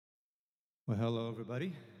Well, hello,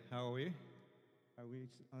 everybody. How are we? Are we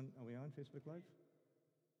on Facebook Live?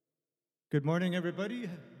 Good morning, everybody.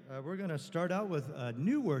 We're going to start out with a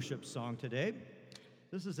new worship song today.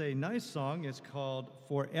 This is a nice song. It's called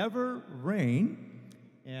Forever Reign.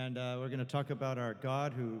 And we're going to talk about our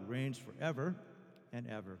God who reigns forever and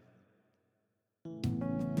ever.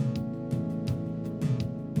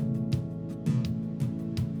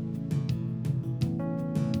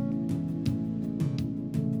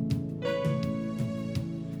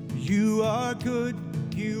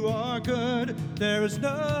 You are good, there is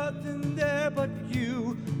nothing there but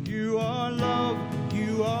you. You are love,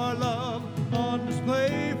 on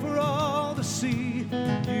display for all to see.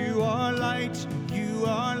 You are light,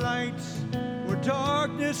 where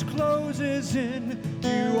darkness closes in.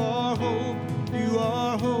 You are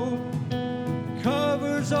hope,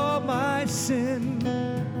 covers all my sin.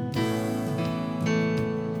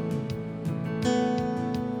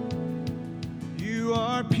 You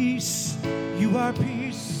are peace,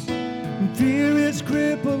 when fear is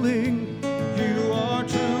crippling.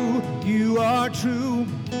 You are true,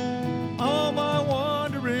 all my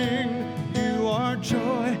wandering. You are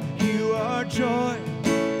joy,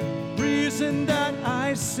 reason that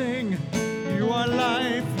I sing. You are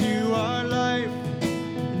life,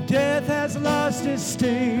 and death has lost its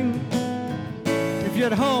sting. If you're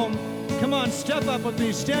at home, come on, step up with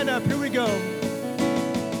me, stand up, here we go.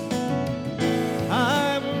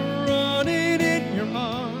 I'm running in your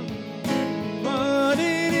arms,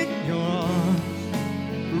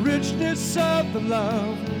 the richness of the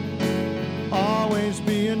love, always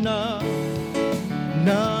be enough.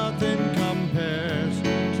 Nothing compares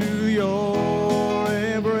to your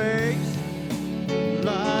embrace,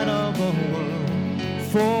 light of the world,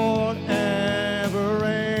 forever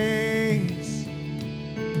reigns.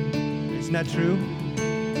 Isn't that true?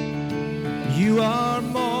 You are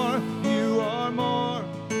more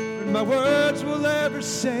than my words will ever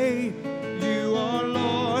say. You are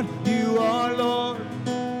Lord,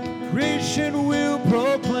 creation will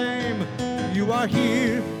proclaim. You are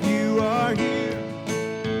here,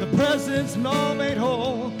 the presence and all made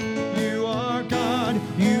whole. You are God,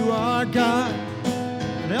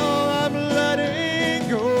 and all I'm letting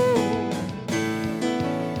go.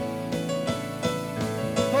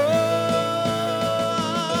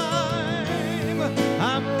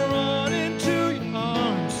 I'm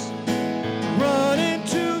running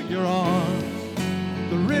to your arms,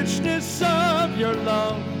 the richness of your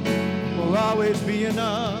love will always be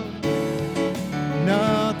enough.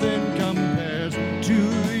 Nothing compares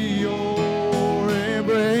to your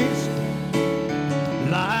embrace,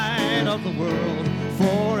 light of the world,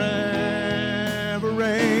 forever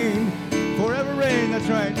reign, that's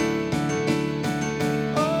right.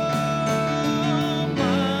 Oh,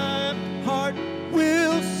 my heart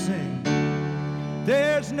will sing,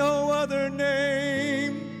 there's no other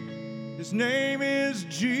name. His name is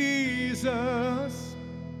Jesus.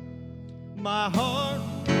 My heart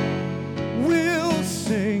will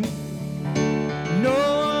sing, no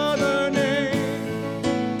other name.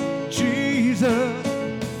 Jesus.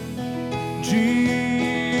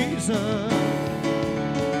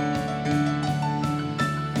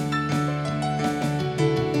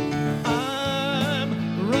 I'm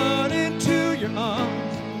running to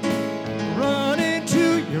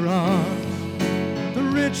your arms, the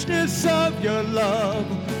richness of your love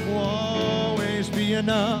will always be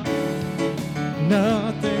enough.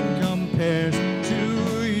 Nothing compares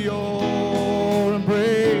to your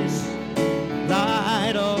embrace,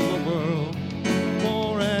 light of the world,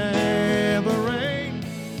 forever reign.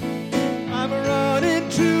 I'm running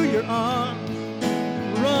to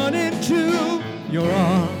your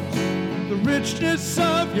arms, the richness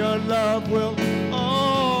of your love will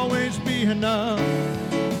always be enough.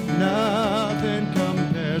 Nothing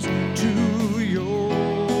compares to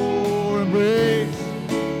your embrace,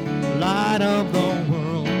 light of the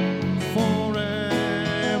world,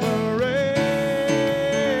 forever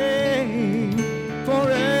reign,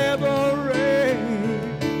 forever reign,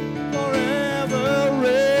 forever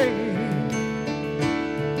reign,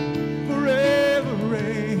 forever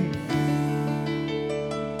reign.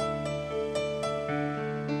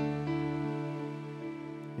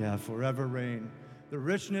 Yeah, forever reign. The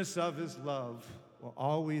richness of his love will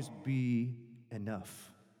always be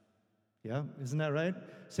enough. Yeah, isn't that right?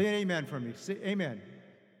 Say an amen for me. Say amen.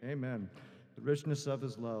 Amen. The richness of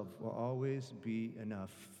his love will always be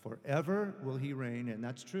enough. Forever will he reign, and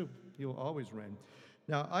that's true. He will always reign.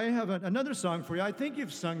 Now, I have another song for you. I think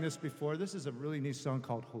you've sung this before. This is a really neat song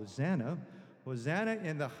called Hosanna. Hosanna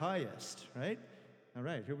in the highest, right? All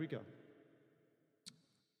right, here we go.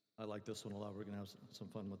 I like this one a lot. We're going to have some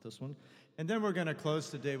fun with this one. And then we're going to close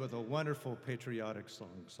today with a wonderful patriotic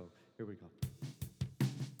song. So here we go.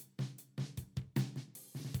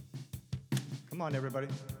 Come on, everybody.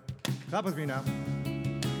 Clap with me now.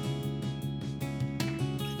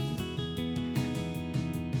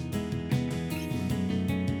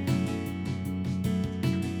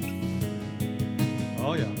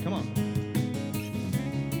 Oh, yeah. Come on.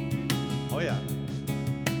 Oh, yeah.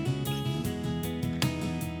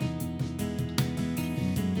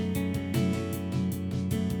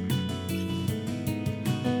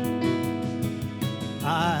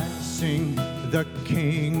 I sing the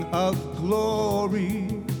King of Glory,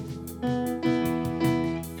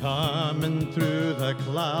 coming through the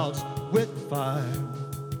clouds with fire.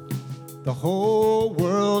 The whole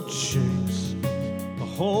world shakes, the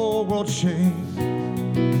whole world shakes.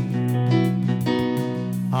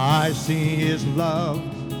 I see His love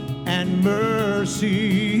and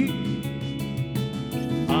mercy.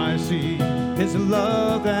 I see His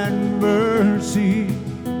love and mercy,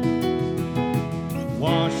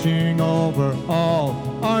 washing over all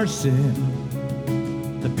our sin.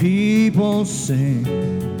 The people sing,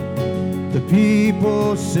 the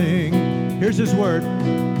people sing. Here's His word.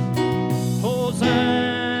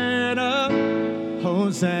 Hosanna,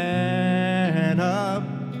 Hosanna,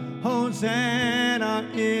 Hosanna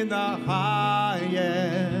in the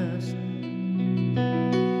highest.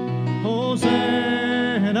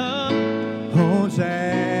 Hosanna,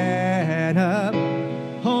 Hosanna,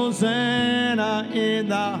 Hosanna in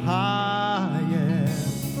the highest.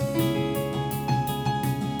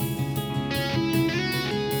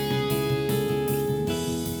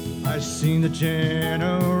 I've seen the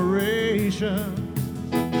generation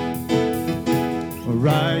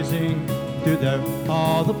rising through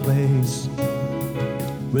all the place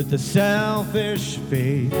with the selfish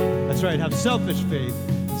faith. That's right, have selfish faith.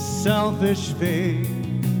 Selfish faith.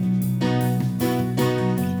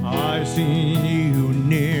 I've seen you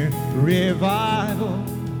near revival,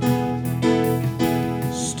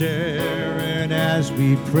 staring as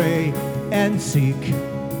we pray and seek.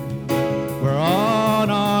 We're on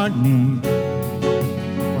our knees.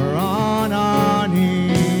 We're on our knees.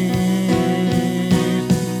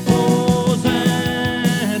 Hosanna,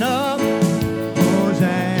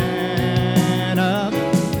 Hosanna,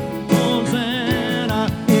 Hosanna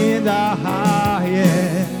in the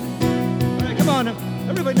highest. All right, come on,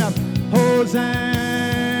 everybody now. Hosanna,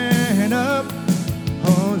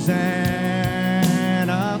 Hosanna,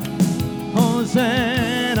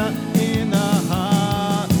 Hosanna in the highest.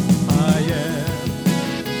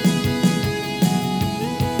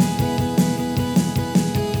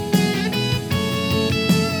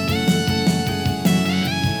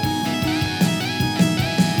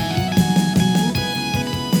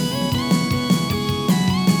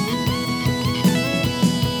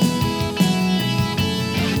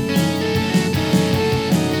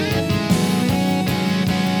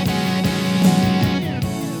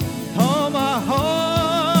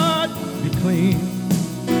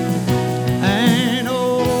 And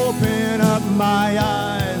open up my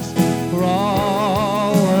eyes for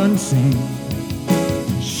all unseen.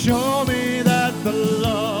 Show me that the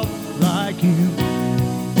love like you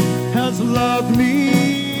has loved me.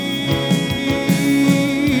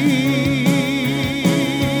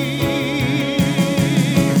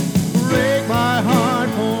 Break my heart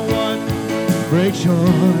for what breaks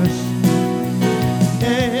yours.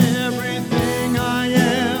 Everything I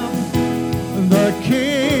am, the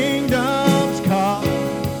kingdom's call.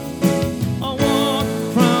 I want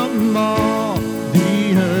from all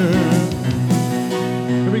the earth.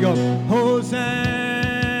 Here we go. Hosanna,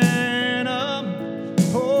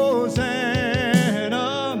 Hosanna,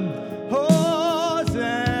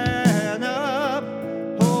 Hosanna,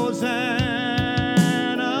 Hosanna, Hosanna,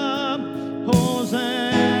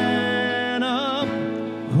 Hosanna.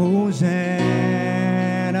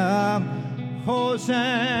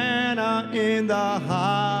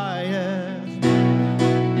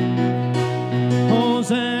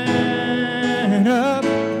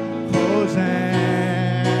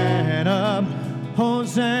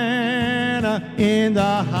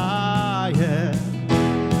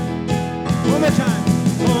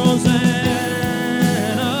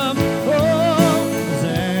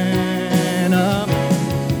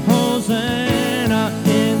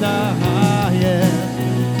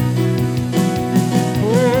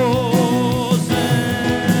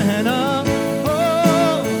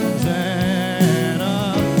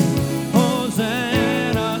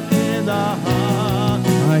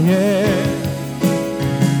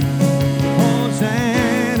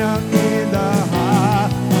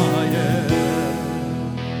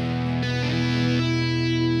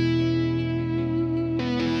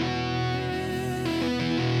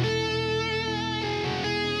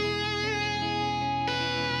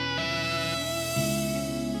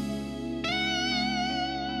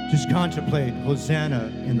 Just contemplate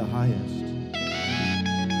Hosanna in the highest.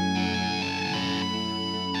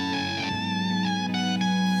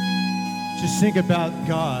 Just think about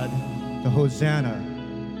God, the Hosanna.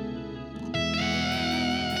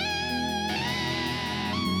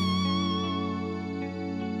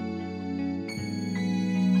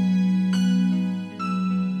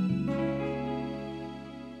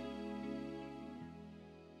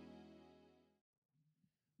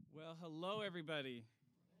 Well, hello, everybody.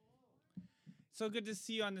 So good to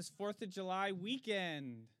see you on this 4th of July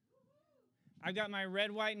weekend. I've got my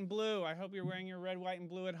red, white, and blue. I hope you're wearing your red, white, and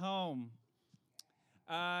blue at home.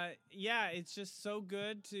 Yeah, it's just so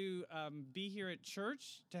good to be here at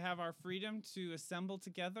church, to have our freedom to assemble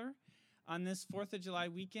together on this 4th of July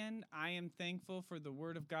weekend. I am thankful for the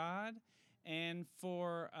Word of God and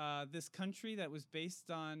for this country that was based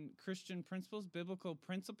on Christian principles, biblical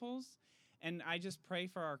principles. And I just pray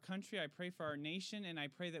for our country, I pray for our nation, and I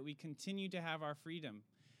pray that we continue to have our freedom.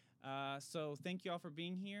 So thank you all for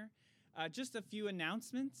being here. Just a few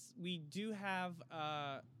announcements. We do have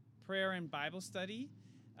prayer and Bible study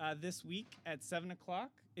this week at 7 o'clock.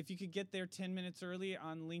 If you could get there 10 minutes early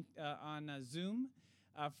on Zoom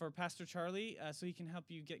for Pastor Charlie so he can help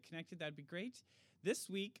you get connected, that'd be great. This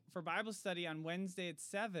week, for Bible study on Wednesday at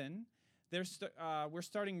 7, we're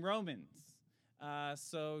starting Romans.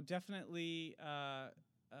 So definitely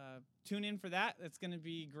tune in for that. That's going to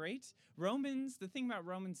be great. Romans, the thing about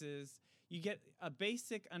Romans is you get a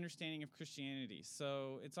basic understanding of Christianity.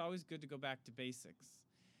 So it's always good to go back to basics.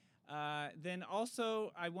 Then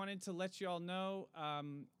also, I wanted to let you all know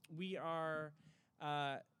we are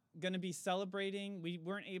going to be celebrating. We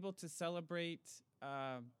weren't able to celebrate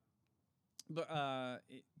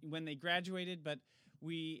when they graduated, but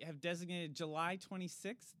we have designated July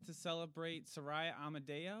 26th to celebrate Soraya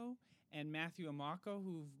Amadeo and Matthew Amako,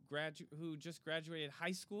 who just graduated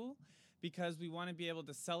high school, because we want to be able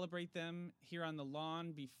to celebrate them here on the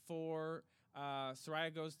lawn before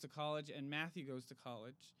Soraya goes to college and Matthew goes to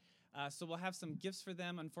college. So we'll have some gifts for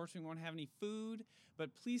them. Unfortunately, we won't have any food,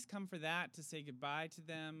 but please come for that to say goodbye to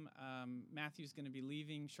them. Matthew's going to be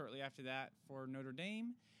leaving shortly after that for Notre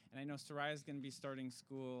Dame, and I know Soraya's going to be starting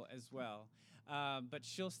school as well. But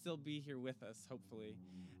she'll still be here with us, hopefully.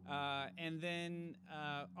 And then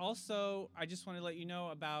also, I just want to let you know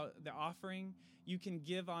about the offering. You can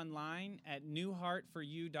give online at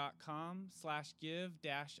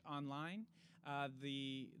newheartforyou.com/give-online.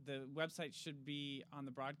 The website should be on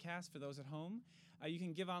the broadcast for those at home. You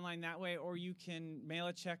can give online that way, or you can mail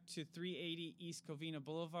a check to 380 East Covina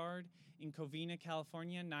Boulevard in Covina,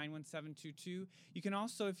 California, 91722. You can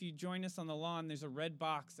also, if you join us on the lawn, there's a red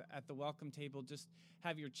box at the welcome table. Just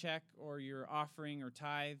have your check or your offering or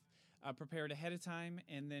tithe prepared ahead of time,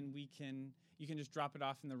 and then you can just drop it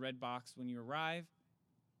off in the red box when you arrive.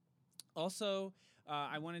 Also,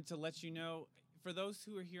 I wanted to let you know, for those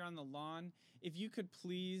who are here on the lawn, if you could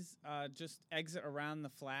please just exit around the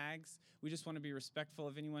flags. We just want to be respectful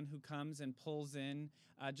of anyone who comes and pulls in,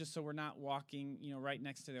 just so we're not walking, right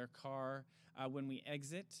next to their car when we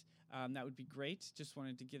exit. That would be great. Just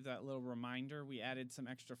wanted to give that little reminder. We added some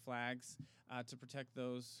extra flags to protect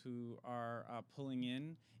those who are pulling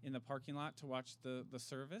in the parking lot to watch the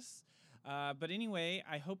service. But anyway,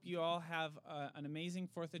 I hope you all have an amazing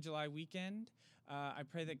 4th of July weekend. I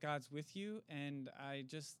pray that God's with you, and I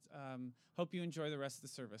just hope you enjoy the rest of the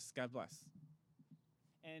service. God bless.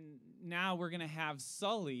 And now we're going to have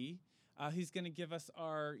Sully. He's going to give us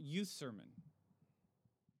our youth sermon.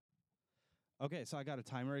 Okay, so I got a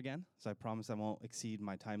timer again, so I promise I won't exceed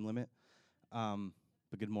my time limit.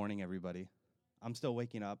 But good morning, everybody. I'm still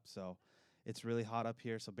waking up, so it's really hot up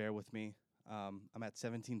here, so bear with me. I'm at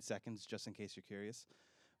 17 seconds, just in case you're curious,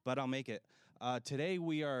 but I'll make it. Today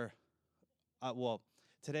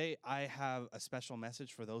I have a special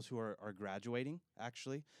message for those who are graduating,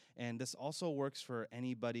 actually, and this also works for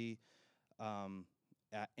anybody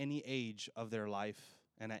at any age of their life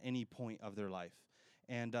and at any point of their life.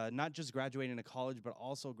 And not just graduating to college, but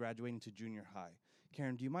also graduating to junior high.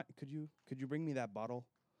 Karen, do you mind? Could you bring me that bottle?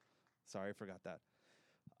 Sorry, I forgot that.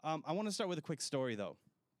 I want to start with a quick story, though.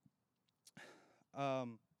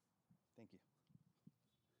 Thank you.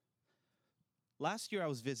 Last year, I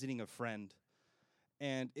was visiting a friend,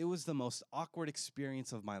 and it was the most awkward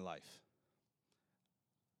experience of my life.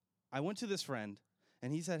 I went to this friend,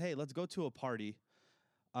 and he said, "Hey, let's go to a party."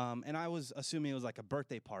 And I was assuming it was like a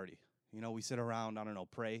birthday party. We sit around,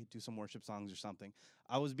 pray, do some worship songs or something.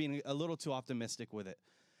 I was being a little too optimistic with it.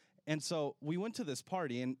 And so we went to this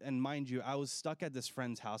party, and mind you, I was stuck at this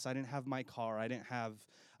friend's house. I didn't have my car. I didn't have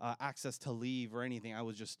access to leave or anything. I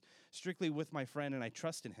was just strictly with my friend, and I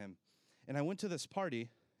trusted him. And I went to this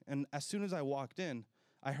party, And as soon as I walked in,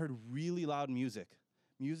 I heard really loud music.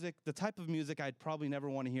 Music, the type of music I'd probably never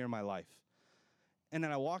want to hear in my life. And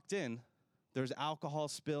then I walked in, there's alcohol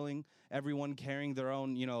spilling, everyone carrying their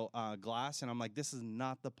own, glass. And I'm like, this is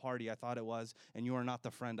not the party I thought it was. And you are not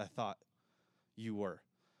the friend I thought you were.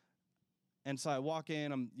 And so I walk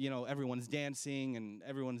in, everyone's dancing and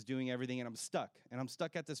everyone's doing everything. And I'm stuck. And I'm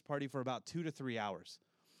stuck at this party for about 2 to 3 hours.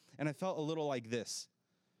 And I felt a little like this.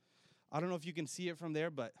 I don't know if you can see it from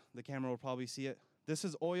there, but the camera will probably see it. This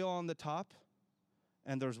is oil on the top,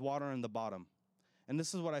 and there's water on the bottom. And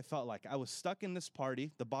this is what I felt like. I was stuck in this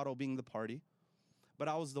party, the bottle being the party, but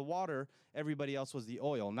I was the water, everybody else was the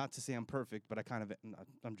oil. Not to say I'm perfect, but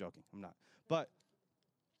I'm joking, I'm not. But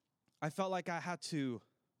I felt like I had to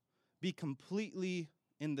be completely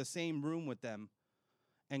in the same room with them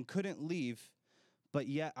and couldn't leave, but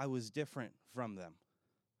yet I was different from them.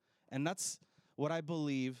 And that's what I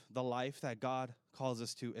believe the life that God calls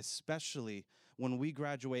us to, especially when we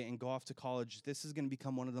graduate and go off to college. This is going to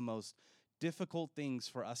become one of the most difficult things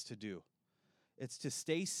for us to do. It's to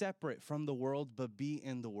stay separate from the world, but be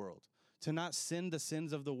in the world. To not sin the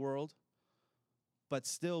sins of the world, but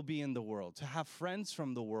still be in the world. To have friends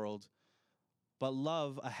from the world, but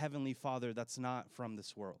love a heavenly Father that's not from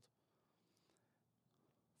this world.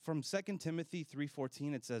 From 2 Timothy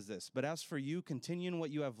 3:14, it says this, "But as for you, continue in what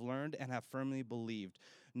you have learned and have firmly believed,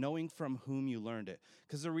 knowing from whom you learned it."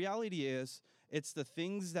 Because the reality is, it's the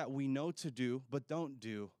things that we know to do, but don't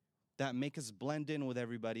do, that make us blend in with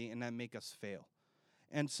everybody and that make us fail.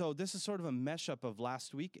 And so this is sort of a mesh up of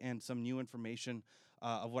last week and some new information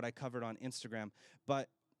of what I covered on Instagram. But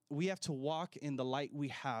we have to walk in the light we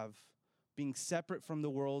have, being separate from the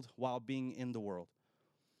world while being in the world.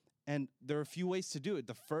 And there are a few ways to do it.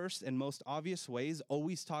 The first and most obvious way is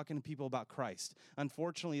always talking to people about Christ.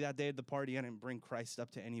 Unfortunately, that day at the party, I didn't bring Christ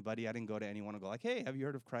up to anybody. I didn't go to anyone and go like, "Hey, have you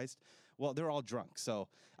heard of Christ?" Well, they're all drunk, so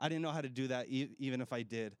I didn't know how to do that, even if I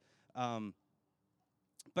did.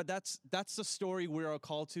 But that's the story we are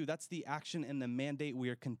called to. That's the action and the mandate we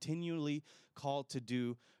are continually called to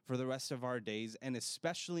do for the rest of our days, and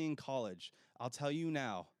especially in college. I'll tell you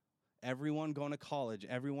now, everyone going to college,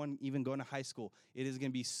 everyone even going to high school, it is going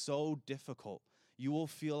to be so difficult. You will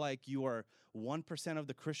feel like you are 1% of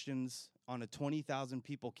the Christians on a 20,000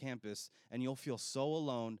 people campus, and you'll feel so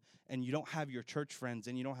alone, and you don't have your church friends,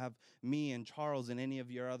 and you don't have me and Charles and any of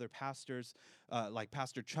your other pastors, like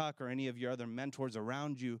Pastor Chuck or any of your other mentors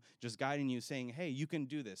around you, just guiding you, saying, "Hey, you can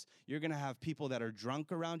do this." You're going to have people that are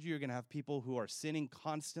drunk around you. You're going to have people who are sinning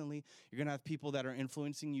constantly. You're going to have people that are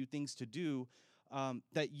influencing you things to do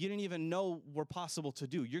that you didn't even know were possible to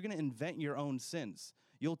do. You're going to invent your own sins.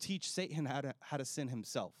 You'll teach Satan how to sin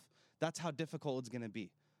himself. That's how difficult it's going to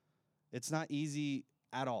be. It's not easy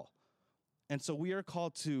at all. And so we are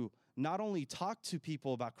called to not only talk to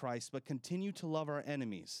people about Christ, but continue to love our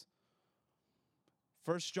enemies.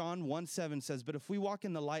 1 John 1:7 says, "But if we walk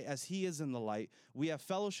in the light as he is in the light, we have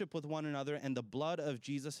fellowship with one another, and the blood of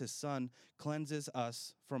Jesus, his son, cleanses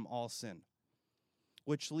us from all sin."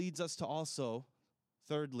 Which leads us to also,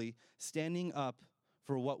 thirdly, standing up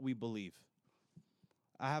for what we believe.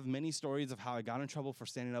 I have many stories of how I got in trouble for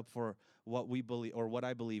standing up for what we believe or what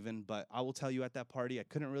I believe in, but I will tell you at that party, I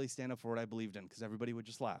couldn't really stand up for what I believed in because everybody would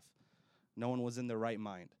just laugh. No one was in their right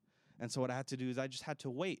mind. And so what I had to do is I just had to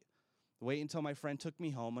wait until my friend took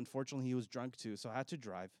me home. Unfortunately, he was drunk too, so I had to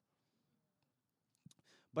drive.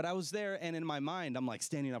 But I was there, and in my mind, I'm like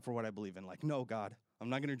standing up for what I believe in. Like, no, God, I'm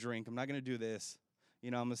not going to drink. I'm not going to do this.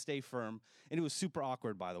 I'm going to stay firm. And it was super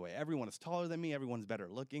awkward, by the way. Everyone is taller than me. Everyone's better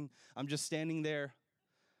looking. I'm just standing there,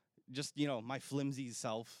 just, my flimsy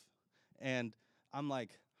self. And I'm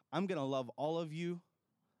like, I'm going to love all of you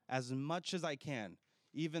as much as I can,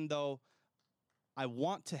 even though I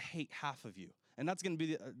want to hate half of you. And that's going to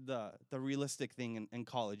be the realistic thing in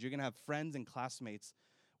college. You're going to have friends and classmates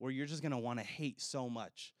where you're just going to want to hate so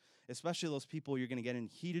much, especially those people you're going to get in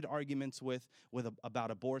heated arguments with about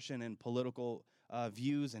abortion and political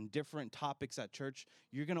views and different topics at church.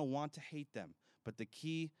 You're going to want to hate them, but the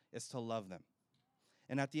key is to love them.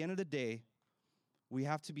 And at the end of the day, we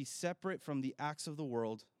have to be separate from the acts of the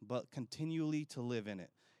world, but continually to live in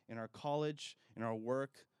it. In our college, in our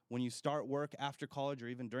work, when you start work after college or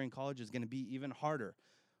even during college, it's going to be even harder.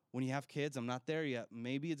 When you have kids, I'm not there yet.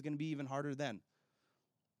 Maybe it's going to be even harder then.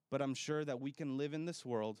 But I'm sure that we can live in this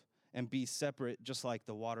world and be separate just like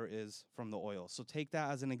the water is from the oil. So take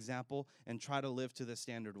that as an example and try to live to this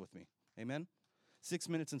standard with me. Amen? 6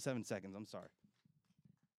 minutes and 7 seconds. I'm sorry.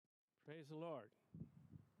 Praise the Lord.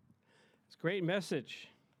 It's a great message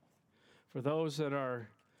for those that are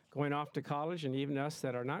going off to college and even us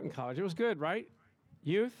that are not in college. It was good, right?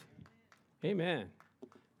 Youth? Amen.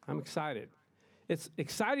 I'm excited. It's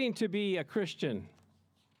exciting to be a Christian.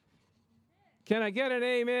 Can I get an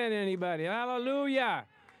amen, anybody? Hallelujah.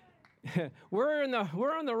 We're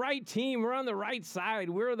on the right team. We're on the right side.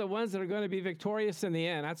 We're the ones that are going to be victorious in the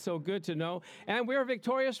end. That's so good to know. And we're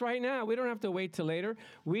victorious right now. We don't have to wait till later.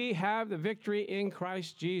 We have the victory in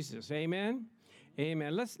Christ Jesus. Amen.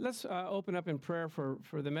 Amen. Let's open up in prayer for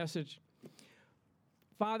the message.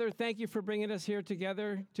 Father, thank you for bringing us here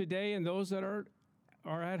together today, and those that are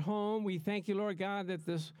at home, we thank you, Lord God, that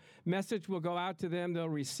this message will go out to them. They'll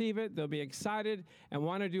receive it. They'll be excited and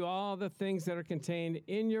want to do all the things that are contained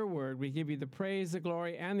in your word. We give you the praise, the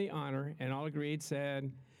glory, and the honor. And all agreed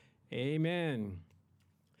said, amen.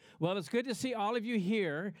 Well, it's good to see all of you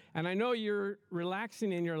here. And I know you're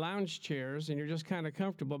relaxing in your lounge chairs and you're just kind of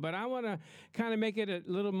comfortable. But I want to kind of make it a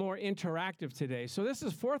little more interactive today. So this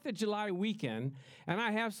is 4th of July weekend. And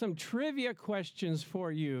I have some trivia questions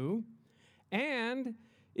for you. And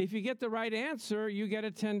if you get the right answer, you get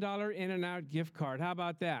a $10 In-N-Out gift card. How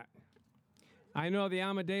about that? I know the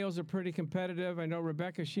Amadeos are pretty competitive. I know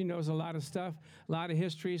Rebecca, she knows a lot of stuff, a lot of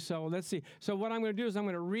history. So let's see. So what I'm going to do is I'm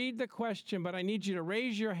going to read the question, but I need you to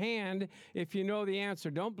raise your hand if you know the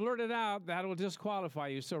answer. Don't blurt it out. That will disqualify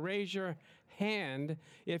you. So raise your hand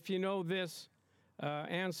if you know this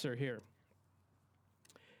answer here.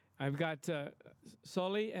 I've got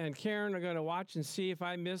Sully and Karen are going to watch and see if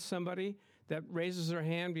I miss somebody that raises their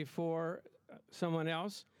hand before someone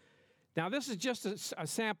else. Now, this is just a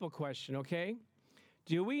sample question, okay?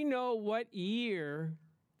 Do we know what year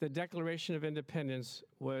the Declaration of Independence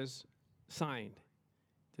was signed?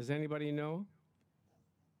 Does anybody know?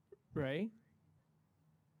 Ray?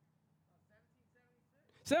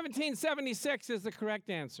 1776 is the correct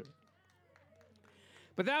answer.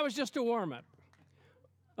 But that was just a warm-up.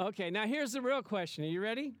 Okay, now here's the real question. Are you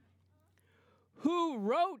ready? Who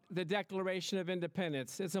wrote the Declaration of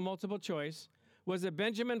Independence? It's a multiple choice. Was it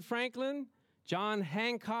Benjamin Franklin, John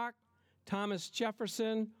Hancock, Thomas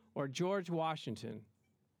Jefferson, or George Washington?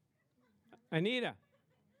 Anita?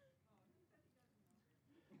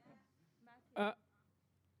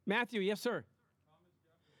 Matthew, yes, sir.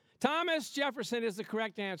 Thomas Jefferson is the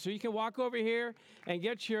correct answer. You can walk over here and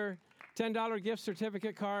get your $10 gift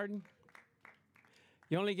certificate card.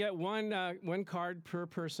 You only get one card per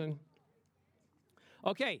person.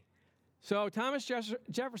 Okay, so Thomas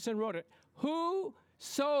Jefferson wrote it. Who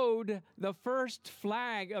sewed the first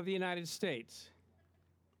flag of the United States?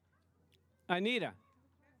 Anita.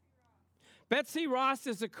 Betsy Ross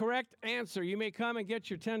is the correct answer. You may come and get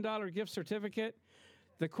your $10 gift certificate.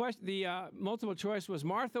 The multiple choice was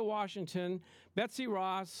Martha Washington, Betsy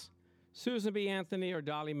Ross, Susan B. Anthony, or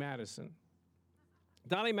Dolly Madison.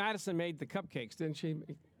 Dolly Madison made the cupcakes, didn't she?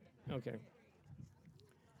 Okay.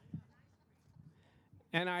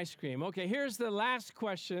 And ice cream. Okay, here's the last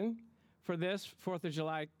question for this 4th of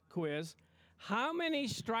July quiz. How many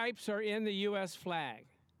stripes are in the U.S. flag?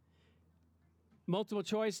 Multiple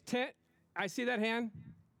choice, 10. I see that hand.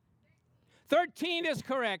 13 is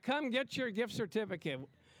correct. Come get your gift certificate.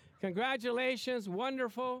 Congratulations,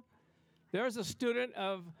 wonderful. There's a student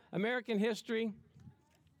of American history.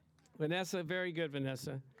 Vanessa, very good,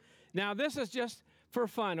 Vanessa. Now, this is just for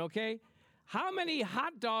fun, okay? How many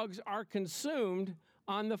hot dogs are consumed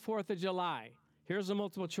on the 4th of July? Here's a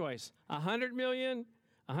multiple choice. 100 million,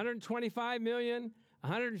 125 million,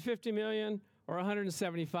 150 million, or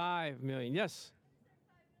 175 million. Yes?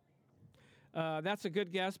 That's a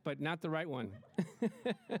good guess, but not the right one.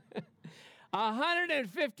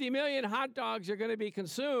 150 million hot dogs are going to be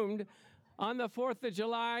consumed on the 4th of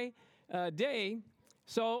July day.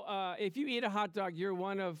 So if you eat a hot dog, you're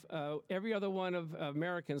one of every other one of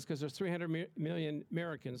Americans, because there's 300 million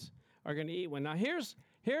Americans are going to eat one. Now, here's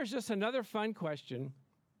just another fun question.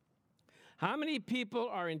 How many people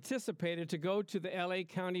are anticipated to go to the L.A.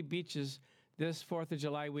 County beaches this 4th of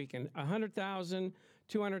July weekend? 100,000,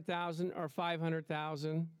 200,000, or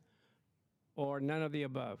 500,000, or none of the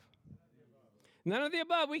above? None of the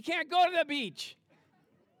above. We can't go to the beach,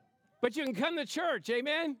 but you can come to church.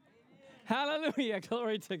 Amen? Hallelujah.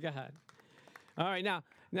 Glory to God. All right, now,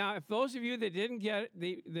 if those of you that didn't get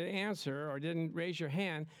the answer or didn't raise your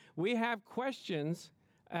hand, we have questions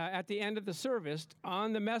at the end of the service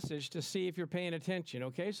on the message to see if you're paying attention,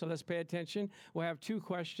 okay? So let's pay attention. We'll have 2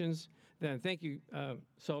 questions then. Thank you,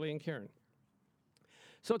 Sully and Karen.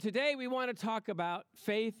 So today we want to talk about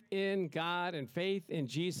faith in God and faith in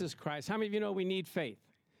Jesus Christ. How many of you know we need faith?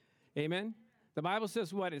 Amen? The Bible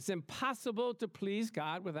says what? It's impossible to please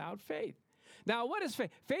God without faith. Now, what is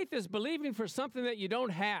faith? Faith is believing for something that you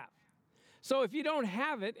don't have. So if you don't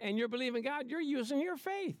have it and you're believing God, you're using your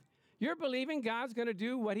faith. You're believing God's going to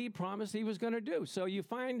do what he promised he was going to do. So you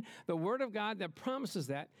find the word of God that promises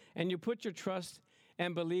that, and you put your trust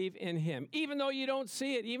and believe in him, even though you don't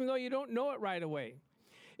see it, even though you don't know it right away.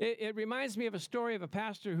 It reminds me of a story of a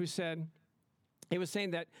pastor who said, he was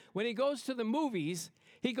saying that when he goes to the movies,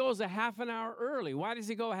 he goes a half an hour early. Why does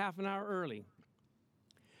he go a half an hour early?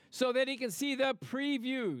 So that he can see the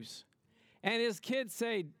previews. And his kids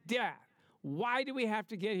say, Dad, why do we have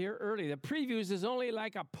to get here early? The previews is only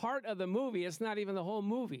like a part of the movie. It's not even the whole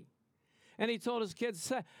movie. And he told his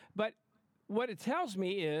kids, but what it tells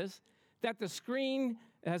me is that the screen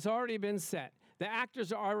has already been set. The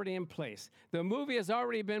actors are already in place. The movie has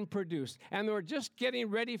already been produced. And we're just getting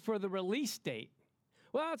ready for the release date.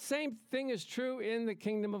 Well, the same thing is true in the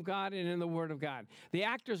kingdom of God and in the Word of God. The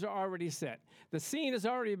actors are already set. The scene has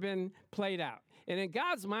already been played out. And in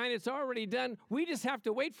God's mind, it's already done. We just have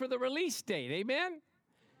to wait for the release date. Amen?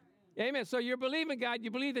 Amen. So you're believing God.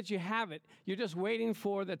 You believe that you have it. You're just waiting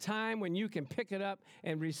for the time when you can pick it up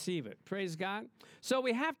and receive it. Praise God. So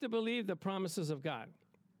we have to believe the promises of God.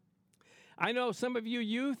 I know some of you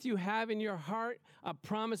youth, you have in your heart a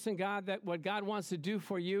promise in God that what God wants to do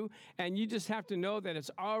for you, and you just have to know that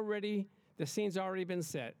the scene's already been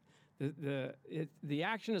set. The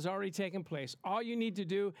action has already taken place. All you need to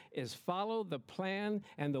do is follow the plan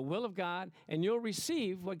and the will of God, and you'll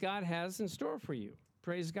receive what God has in store for you.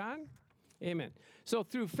 Praise God. Amen. So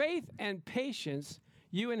through faith and patience,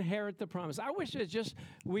 you inherit the promise. I wish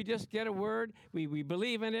we just get a word, we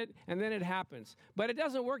believe in it, and then it happens. But it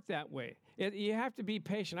doesn't work that way. You have to be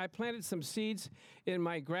patient. I planted some seeds in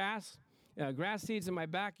my grass seeds in my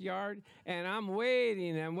backyard, and I'm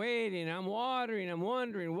waiting, I'm watering, I'm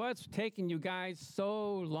wondering what's taking you guys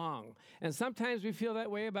so long. And sometimes we feel that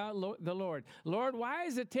way about the Lord. Lord, why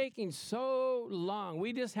is it taking so long?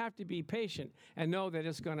 We just have to be patient and know that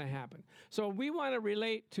it's going to happen. So we want to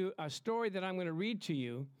relate to a story that I'm going to read to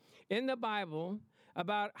you in the Bible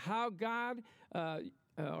about how God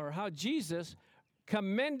or how Jesus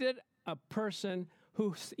commended a person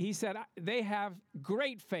who he said they have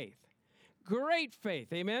great faith. Great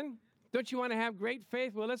faith, amen? Don't you want to have great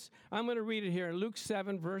faith? Well, I'm going to read it here in Luke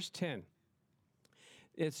 7, verse 10.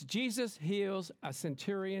 It's Jesus heals a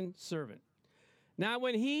centurion servant. Now,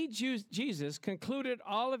 when Jesus, concluded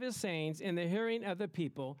all of his sayings in the hearing of the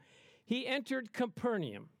people, he entered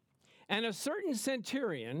Capernaum. And a certain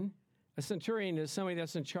centurion is somebody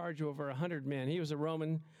that's in charge of over 100 men. He was a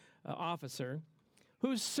Roman officer,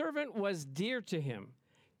 whose servant was dear to him.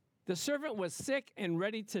 The servant was sick and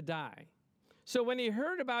ready to die. So when he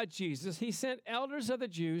heard about Jesus, he sent elders of the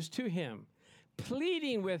Jews to him,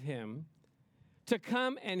 pleading with him to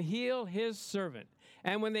come and heal his servant.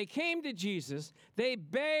 And when they came to Jesus, they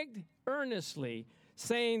begged earnestly,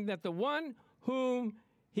 saying that the one whom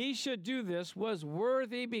he should do this was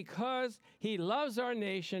worthy because he loves our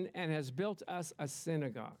nation and has built us a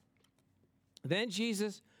synagogue. Then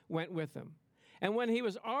Jesus went with them. And when he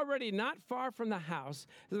was already not far from the house,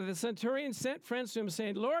 the centurion sent friends to him,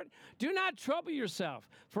 saying, Lord, do not trouble yourself,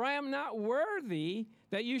 for I am not worthy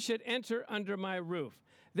that you should enter under my roof.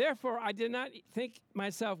 Therefore, I did not think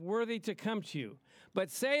myself worthy to come to you. But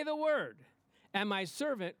say the word, and my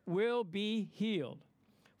servant will be healed.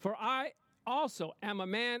 For I also am a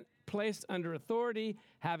man placed under authority,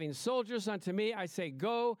 having soldiers unto me. I say,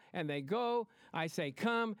 go, and they go. I say,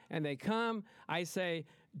 come, and they come. I say,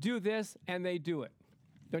 do this, and they do it.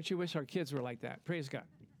 Don't you wish our kids were like that? Praise God.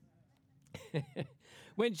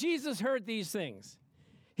 When Jesus heard these things,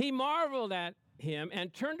 he marveled at him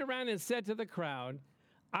and turned around and said to the crowd,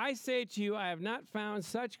 I say to you, I have not found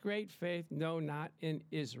such great faith, no, not in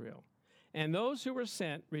Israel. And those who were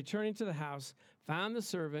sent, returning to the house, found the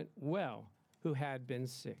servant well who had been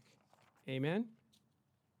sick. Amen?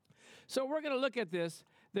 So we're going to look at this.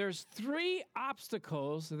 There's 3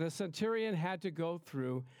 obstacles the centurion had to go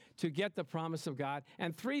through to get the promise of God,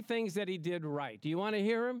 and 3 things that he did right. Do you want to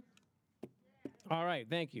hear them? All right,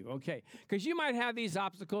 thank you. Okay, because you might have these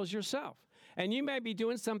obstacles yourself, and you may be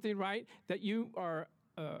doing something right that you are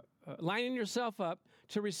lining yourself up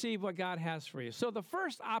to receive what God has for you. So the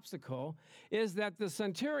first obstacle is that the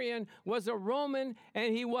centurion was a Roman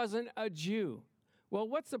and he wasn't a Jew. Well,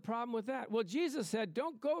 what's the problem with that? Well, Jesus said,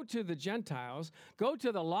 don't go to the Gentiles, go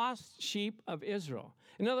to the lost sheep of Israel.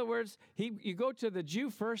 In other words, you go to the Jew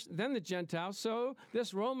first, then the Gentiles. So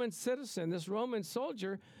this Roman citizen, this Roman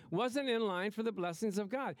soldier, wasn't in line for the blessings of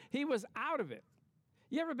God. He was out of it.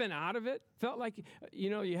 You ever been out of it? Felt like,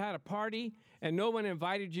 you had a party and no one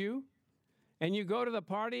invited you? And you go to the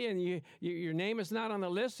party and your name is not on the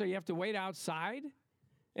list, so you have to wait outside?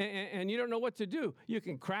 And you don't know what to do. You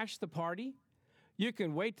can crash the party. You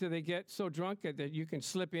can wait till they get so drunk that you can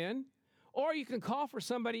slip in. Or you can call for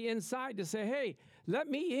somebody inside to say, hey, let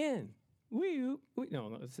me in.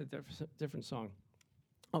 No, it's a different song.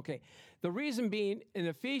 Okay, the reason being, in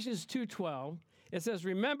Ephesians 2:12, it says,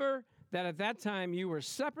 remember that at that time you were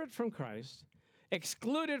separate from Christ,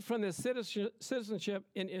 excluded from the citizenship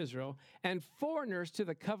in Israel, and foreigners to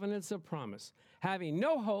the covenants of promise, having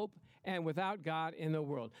no hope and without God in the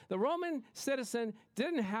world. The Roman citizen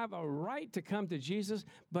didn't have a right to come to Jesus,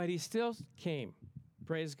 but he still came.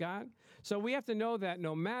 Praise God. So we have to know that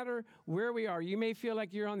no matter where we are, you may feel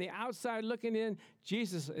like you're on the outside looking in,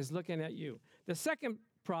 Jesus is looking at you. The second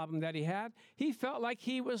problem that he had, he felt like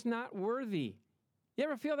he was not worthy. You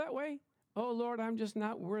ever feel that way? Oh, Lord, I'm just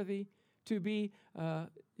not worthy to be,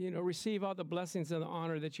 receive all the blessings and the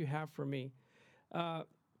honor that you have for me.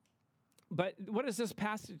 But what is this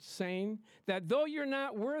passage saying? That though you're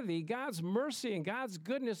not worthy, God's mercy and God's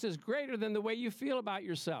goodness is greater than the way you feel about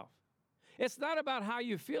yourself. It's not about how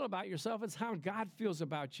you feel about yourself. It's how God feels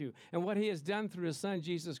about you and what he has done through his son,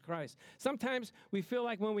 Jesus Christ. Sometimes we feel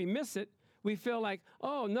like when we miss it, we feel like,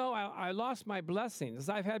 oh, no, I lost my blessings.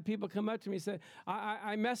 I've had people come up to me and say,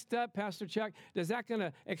 I messed up, Pastor Chuck. Is that going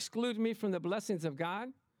to exclude me from the blessings of God?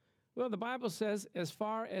 Well, the Bible says, as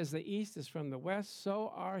far as the east is from the west, so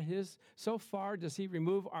far does he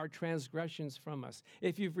remove our transgressions from us.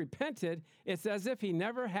 If you've repented, it's as if he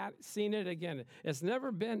never had seen it again. It's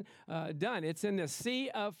never been done. It's in the sea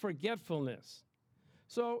of forgetfulness.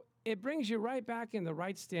 So it brings you right back in the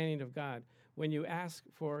right standing of God when you ask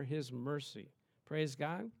for his mercy. Praise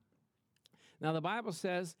God. Now, the Bible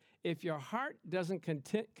says, if your heart doesn't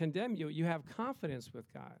condemn you, you have confidence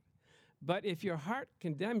with God. But if your heart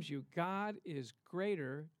condemns you, God is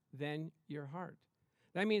greater than your heart.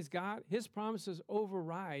 That means God, his promises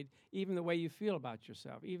override even the way you feel about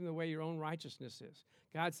yourself, even the way your own righteousness is.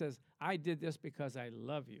 God says, I did this because I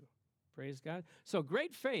love you. Praise God. So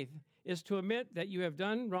great faith is to admit that you have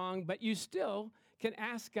done wrong, but you still can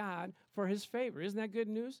ask God for his favor. Isn't that good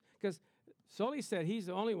news? Because Soli said he's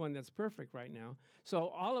the only one that's perfect right now. So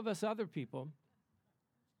all of us other people,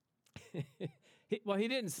 he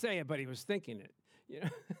didn't say it, but he was thinking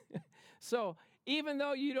it. So even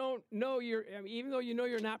though you know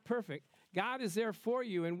you're not perfect, God is there for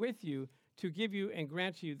you and with you to give you and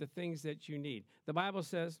grant you the things that you need. The Bible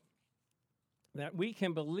says that we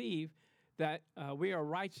can believe that we are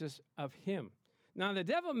righteous of him. Now, the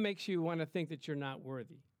devil makes you want to think that you're not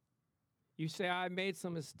worthy. You say, I made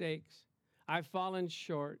some mistakes. I've fallen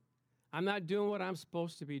short. I'm not doing what I'm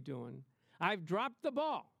supposed to be doing. I've dropped the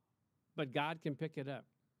ball, but God can pick it up.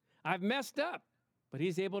 I've messed up, but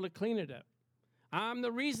he's able to clean it up. I'm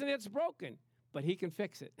the reason it's broken, but he can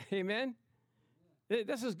fix it. Amen?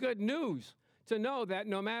 This is good news to know that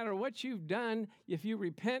no matter what you've done, if you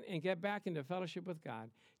repent and get back into fellowship with God,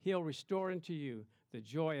 he'll restore into you the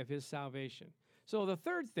joy of his salvation. So the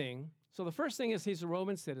first thing is he's a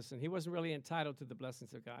Roman citizen. He wasn't really entitled to the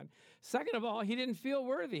blessings of God. Second of all, he didn't feel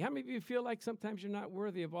worthy. How many of you feel like sometimes you're not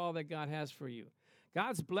worthy of all that God has for you?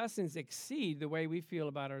 God's blessings exceed the way we feel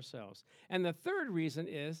about ourselves. And the third reason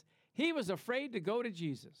is he was afraid to go to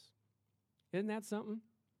Jesus. Isn't that something?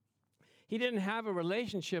 He didn't have a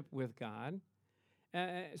relationship with God.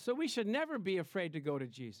 So we should never be afraid to go to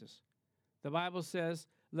Jesus. The Bible says,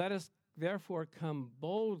 let us therefore come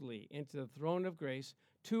boldly into the throne of grace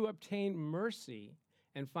to obtain mercy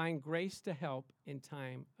and find grace to help in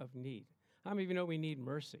time of need. How many of you know we need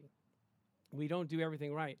mercy? We don't do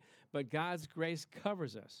everything right, but God's grace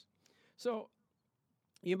covers us. So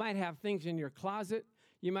you might have things in your closet.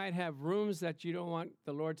 You might have rooms that you don't want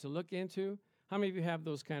the Lord to look into. How many of you have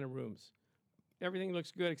those kind of rooms? Everything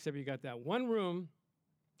looks good except you got that one room.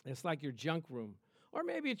 It's like your junk room. Or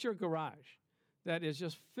maybe it's your garage that is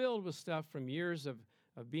just filled with stuff from years of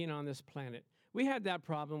being on this planet. We had that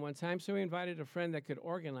problem one time, so we invited a friend that could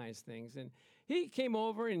organize things. And he came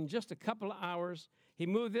over in just a couple of hours. He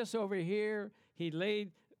moved this over here. He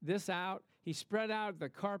laid this out. He spread out the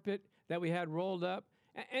carpet that we had rolled up.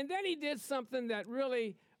 And then he did something that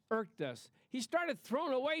really irked us. He started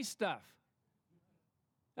throwing away stuff.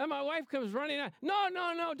 And my wife comes running out. No,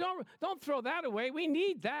 don't throw that away. We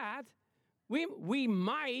need that. We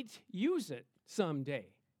might use it someday.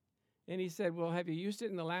 And he said, well, have you used it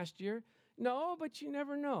in the last year? No, but you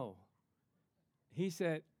never know. He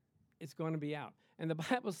said, it's going to be out. And the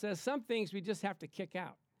Bible says some things we just have to kick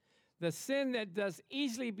out. The sin that does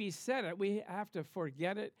easily beset it, we have to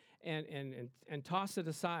forget it and toss it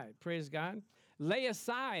aside. Praise God. Lay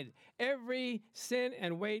aside every sin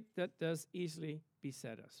and weight that does easily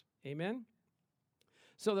beset us. Amen?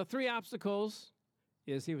 So the three obstacles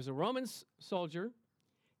is he was a Roman soldier,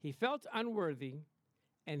 he felt unworthy,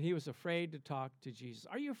 and he was afraid to talk to Jesus.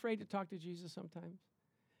 Are you afraid to talk to Jesus sometimes?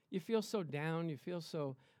 You feel so down. You feel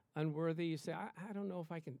so unworthy. You say, I don't know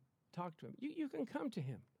if I can talk to him. You can come to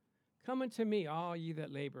him. Come unto me, all ye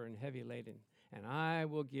that labor and heavy laden, and I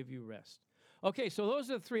will give you rest. Okay, so those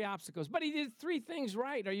are the 3 obstacles. But he did 3 things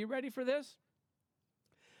right. Are you ready for this?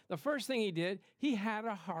 The first thing he did, he had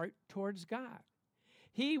a heart towards God.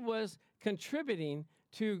 He was contributing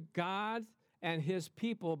to God and his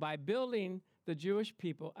people by building the Jewish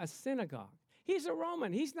people a synagogue. He's a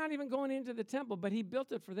Roman. He's not even going into the temple, but he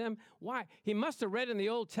built it for them. Why? He must have read in the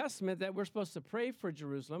Old Testament that we're supposed to pray for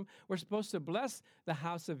Jerusalem. We're supposed to bless the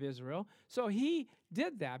house of Israel. So he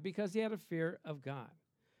did that because he had a fear of God.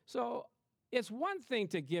 So it's one thing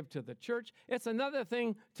to give to the church. It's another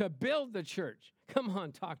thing to build the church. Come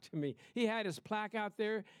on, talk to me. He had his plaque out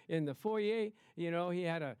there in the foyer. You know, he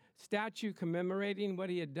had a statue commemorating what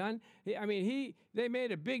he had done. They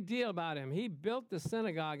made a big deal about him. He built the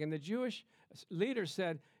synagogue, and the Jewish leader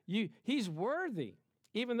said, he's worthy,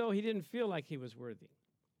 even though he didn't feel like he was worthy.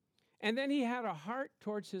 And then he had a heart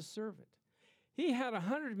towards his servant. He had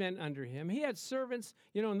 100 men under him. He had servants.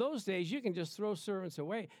 You know, in those days, you can just throw servants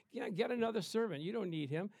away. Get another servant. You don't need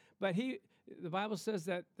him. But the Bible says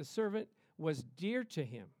that the servant was dear to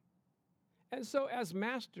him. And so as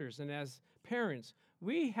masters and as parents,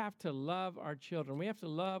 we have to love our children. We have to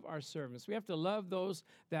love our servants. We have to love those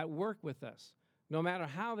that work with us, no matter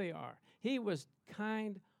how they are. He was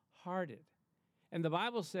kind-hearted. And the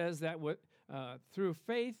Bible says that through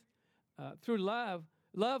faith, through love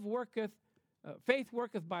worketh, faith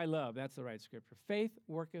worketh by love. That's the right scripture. Faith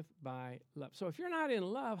worketh by love. So if you're not in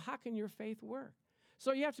love, how can your faith work?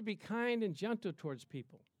 So you have to be kind and gentle towards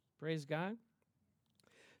people. Praise God.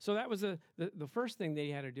 So that was the first thing that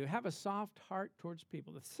he had to do, have a soft heart towards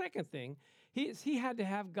people. The second thing, he had to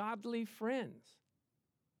have godly friends.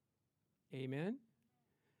 Amen.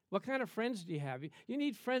 What kind of friends do you have? You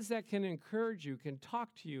need friends that can encourage you, can talk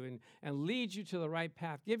to you, and lead you to the right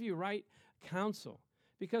path, give you right counsel.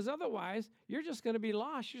 Because otherwise, you're just going to be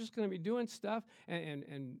lost. You're just going to be doing stuff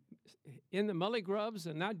and in the mully grubs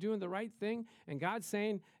and not doing the right thing. And God's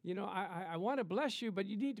saying, you know, I want to bless you, but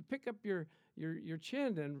you need to pick up your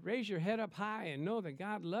chin and raise your head up high and know that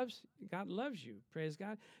God loves you. Praise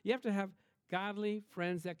God. You have to have godly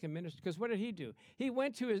friends that can minister. Because what did he do? He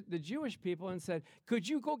went to the Jewish people and said, could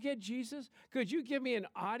you go get Jesus? Could you give me an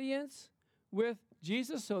audience with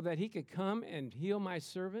Jesus so that he could come and heal my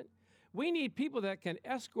servant? We need people that can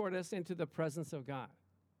escort us into the presence of God.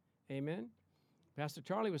 Amen. Pastor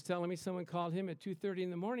Charlie was telling me someone called him at 2:30 in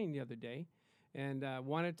the morning the other day and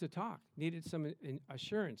wanted to talk, needed some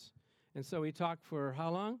assurance. And so he talked for how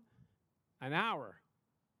long? An hour.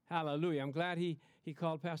 Hallelujah. I'm glad he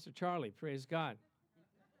called Pastor Charlie. Praise God.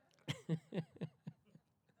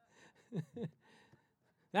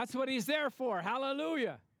 That's what he's there for.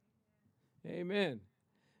 Hallelujah. Amen.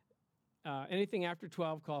 Anything after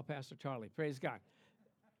 12, call Pastor Charlie. Praise God.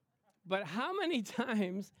 But how many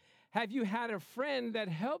times have you had a friend that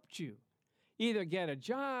helped you either get a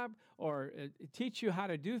job or teach you how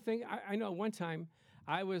to do things? I know one time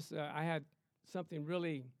I had something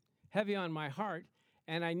really heavy on my heart,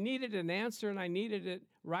 and I needed an answer, and I needed it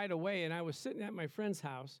right away. And I was sitting at my friend's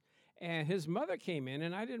house, and his mother came in,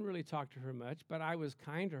 and I didn't really talk to her much, but I was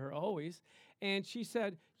kind to her always. And she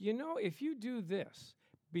said, you know, if you do this,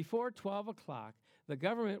 before 12 o'clock, the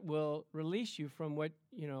government will release you from what,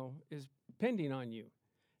 you know, is pending on you.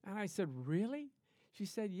 And I said, really? She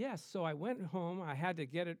said, yes. So I went home. I had to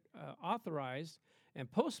get it authorized and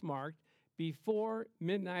postmarked before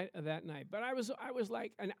midnight of that night. But I was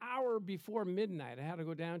like an hour before midnight. I had to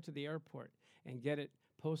go down to the airport and get it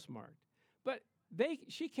postmarked. But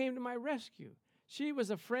she came to my rescue. She was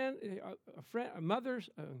a mother's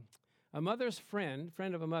friend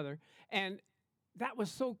of a mother, and that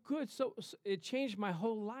was so good. So it changed my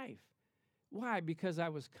whole life. Why? Because I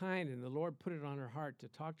was kind, and the Lord put it on her heart to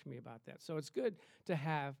talk to me about that. So it's good to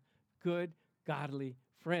have good, godly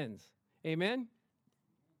friends. Amen?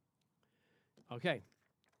 Okay.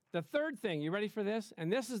 The third thing, you ready for this?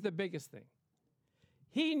 And this is the biggest thing.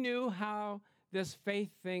 He knew how this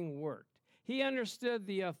faith thing worked. He understood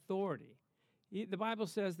the authority. The Bible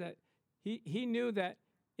says that he knew that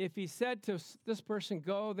if he said to this person,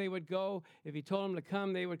 go, they would go. If he told them to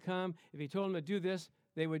come, they would come. If he told them to do this,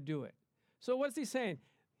 they would do it. So what's he saying?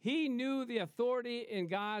 He knew the authority in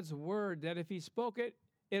God's word, that if he spoke it,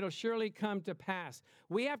 it'll surely come to pass.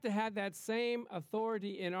 We have to have that same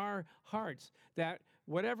authority in our hearts, that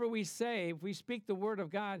whatever we say, if we speak the word of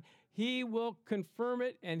God, he will confirm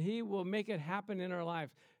it and he will make it happen in our life.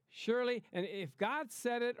 Surely, and if God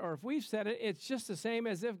said it or if we've said it, it's just the same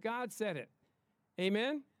as if God said it.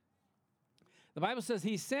 Amen? The Bible says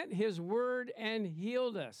he sent his word and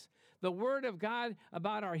healed us. The word of God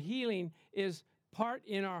about our healing is part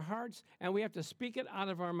in our hearts, and we have to speak it out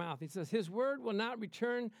of our mouth. He says, his word will not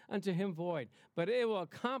return unto him void, but it will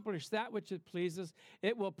accomplish that which it pleases.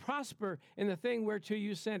 It will prosper in the thing whereto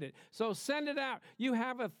you send it. So send it out. You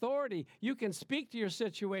have authority. You can speak to your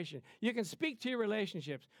situation. You can speak to your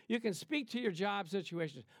relationships. You can speak to your job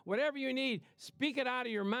situations. Whatever you need, speak it out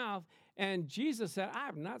of your mouth. And Jesus said, I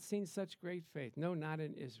have not seen such great faith. No, not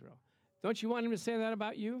in Israel. Don't you want him to say that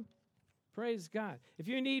about you? Praise God. If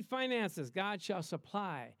you need finances, God shall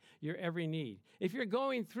supply your every need. If you're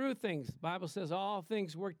going through things, the Bible says all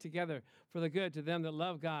things work together for the good to them that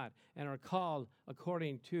love God and are called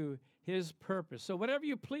according to his purpose. So whatever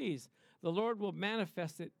you please, the Lord will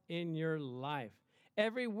manifest it in your life.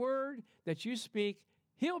 Every word that you speak,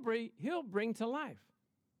 he'll bring to life.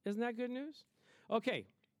 Isn't that good news? Okay,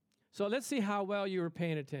 so let's see how well you were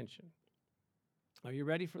paying attention. Are you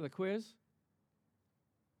ready for the quiz?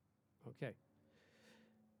 Okay.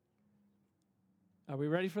 Are we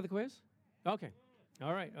ready for the quiz? Okay.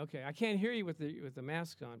 All right. Okay. I can't hear you with the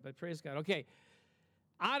mask on, but praise God. Okay.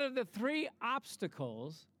 Out of the 3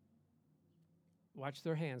 obstacles, watch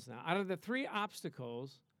their hands now. Out of the 3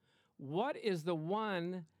 obstacles, what is the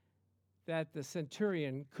one that the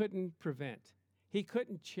centurion couldn't prevent? He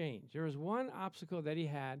couldn't change. There was one obstacle that he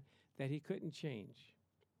had that he couldn't change.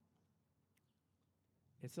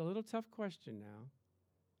 It's a little tough question now.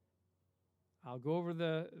 I'll go over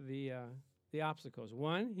the obstacles.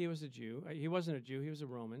 1, he was a Jew. He wasn't a Jew. He was a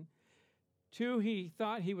Roman. 2, he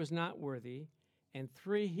thought he was not worthy. And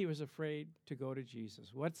 3, he was afraid to go to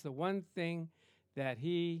Jesus. What's the one thing that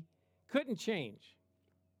he couldn't change?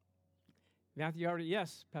 Matthew already,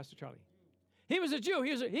 yes, Pastor Charlie. He was a Jew.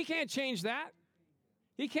 He can't change that.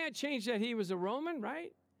 He can't change that he was a Roman,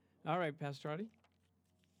 right? All right, Pastor Charlie.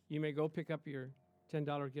 You may go pick up your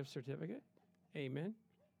 $10 gift certificate. Amen.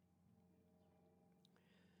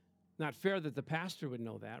 Not fair that the pastor would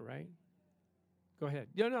know that, right? Go ahead.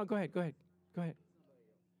 No, go ahead. Go ahead.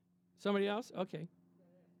 Somebody else? Okay.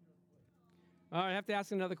 All right, I have to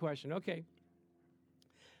ask another question. Okay.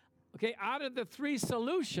 Okay, out of the 3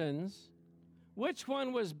 solutions, which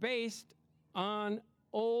one was based on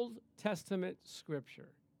Old Testament scripture?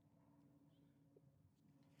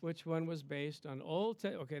 Which one was based on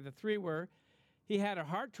okay, the 3 were, he had a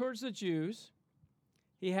heart towards the Jews,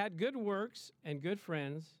 he had good works and good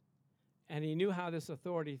friends, and he knew how this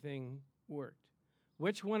authority thing worked.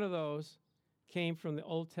 Which one of those came from the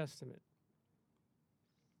Old Testament?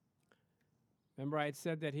 Remember I had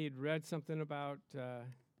said that he'd read something about, that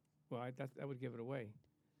would give it away.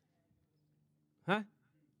 Huh?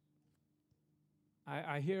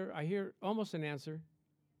 I hear almost an answer.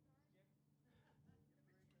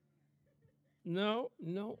 No.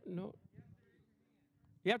 You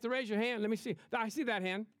have to raise your hand. Let me see. I see that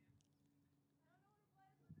hand.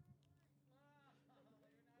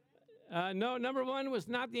 No, number 1 was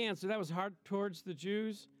not the answer. That was heart towards the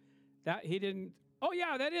Jews. That he didn't. Oh,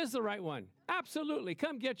 yeah, that is the right one. Absolutely.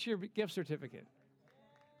 Come get your gift certificate.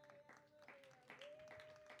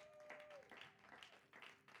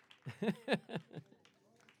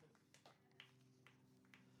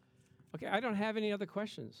 Okay, I don't have any other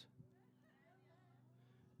questions.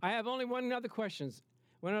 I have only one other question.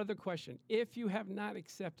 If you have not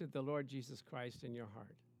accepted the Lord Jesus Christ in your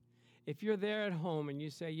heart, if you're there at home and you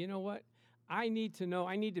say, you know what, I need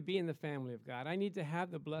to be in the family of God. I need to have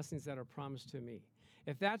the blessings that are promised to me.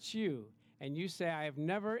 If that's you, and you say, I have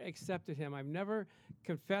never accepted him, I've never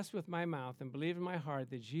confessed with my mouth and believed in my heart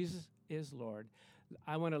that Jesus is Lord,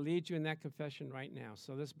 I want to lead you in that confession right now.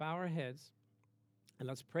 So let's bow our heads and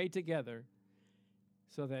let's pray together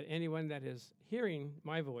so that anyone that is hearing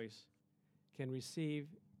my voice can receive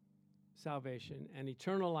salvation and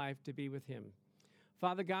eternal life to be with him.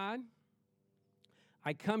 Father God,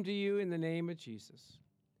 I come to you in the name of Jesus.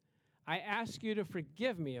 I ask you to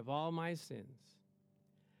forgive me of all my sins.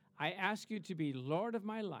 I ask you to be Lord of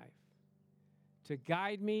my life, to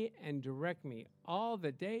guide me and direct me all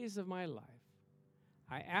the days of my life.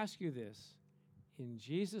 I ask you this in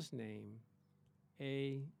Jesus' name,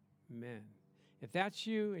 amen. If that's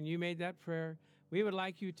you and you made that prayer, we would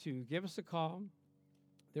like you to give us a call.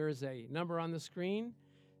 There is a number on the screen,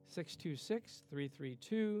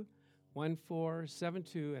 626-332-1472,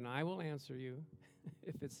 and I will answer you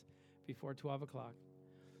if it's before 12 o'clock.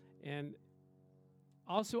 And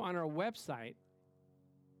also on our website,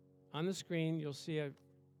 on the screen, you'll see a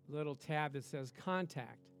little tab that says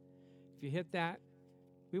Contact. If you hit that,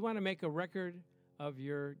 we want to make a record of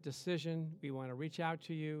your decision. We want to reach out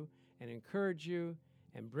to you and encourage you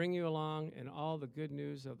and bring you along in all the good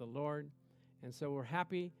news of the Lord. And so we're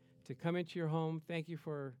happy to come into your home. Thank you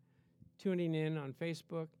for tuning in on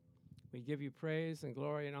Facebook. We give you praise and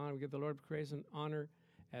glory and honor. We give the Lord praise and honor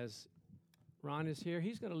as Ron is here.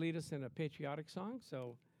 He's going to lead us in a patriotic song.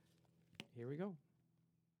 So here we go.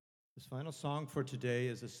 This final song for today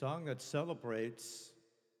is a song that celebrates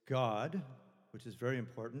God, which is very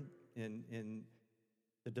important in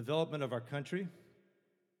the development of our country,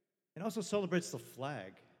 and also celebrates the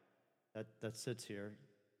flag that sits here.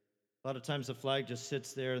 A lot of times the flag just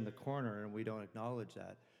sits there in the corner and we don't acknowledge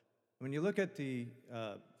that. When you look at the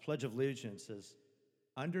Pledge of Allegiance, it says,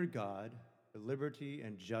 "Under God, liberty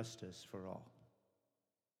and justice for all."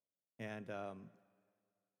 And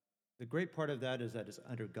the great part of that is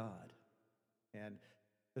under God. And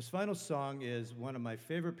this final song is one of my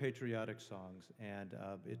favorite patriotic songs, and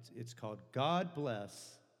it's called "God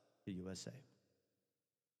Bless the USA."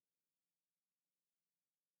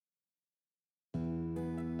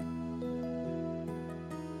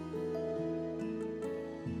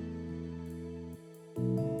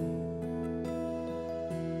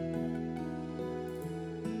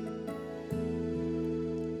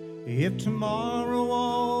 If tomorrow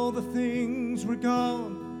all the things were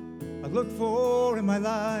gone I looked for in my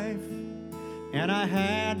life, and I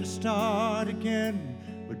had to start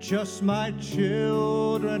again with just my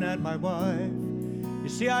children and my wife, you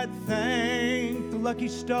see, I'd thank the lucky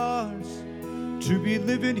stars to be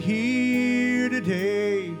living here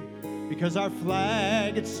today, because our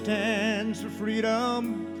flag, it stands for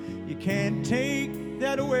freedom. You can't take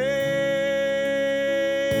that away.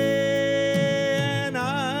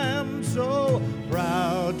 So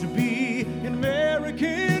proud to be an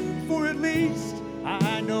American, for at least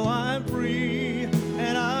I know I'm free.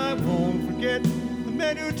 And I won't forget the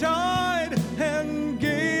men who died and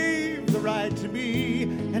gave the right to me.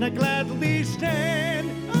 And I gladly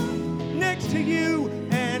stand up next to you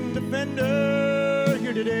and defend her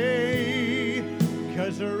here today,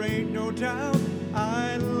 because there ain't no doubt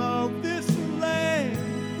I love this land.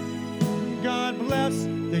 God bless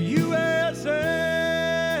the USA.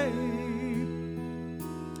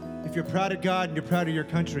 If you're proud of God and you're proud of your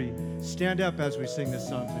country, stand up as we sing this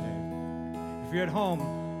song today. If you're at home,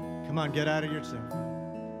 come on, get out of yourself.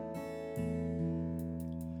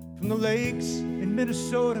 From the lakes in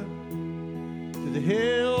Minnesota to the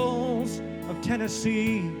hills of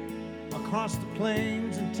Tennessee, across the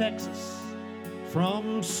plains in Texas,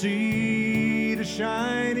 from sea to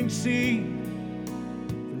shining sea,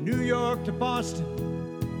 from New York to Boston,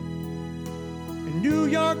 and New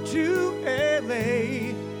York to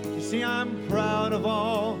LA. See, I'm proud of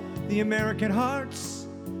all the American hearts,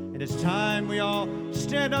 and it's time we all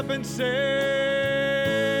stand up and say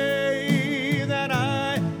that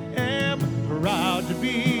I am proud to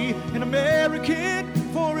be an American,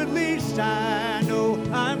 for at least I know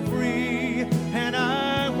I'm free. And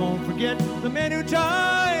I won't forget the men who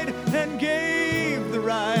died and gave the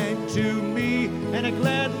right to me. And I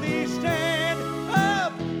gladly stand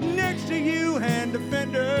up next to you and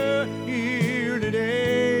defend her here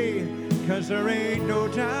today, 'cause there ain't no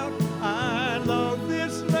doubt I love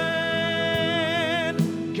this land.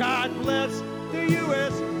 God bless the USA.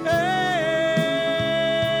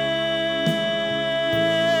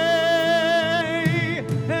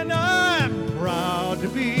 And I'm proud to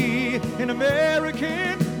be an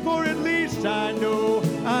American, for at least I know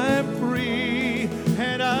I'm free.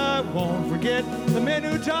 And I won't forget the men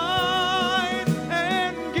who died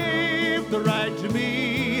and gave the right to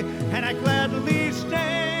me. And I gladly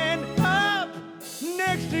stand up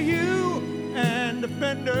next to you and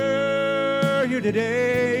defend her here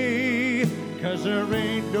today, 'cause there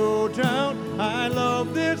ain't no doubt I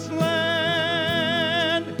love this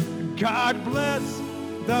land. God bless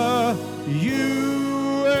the USA.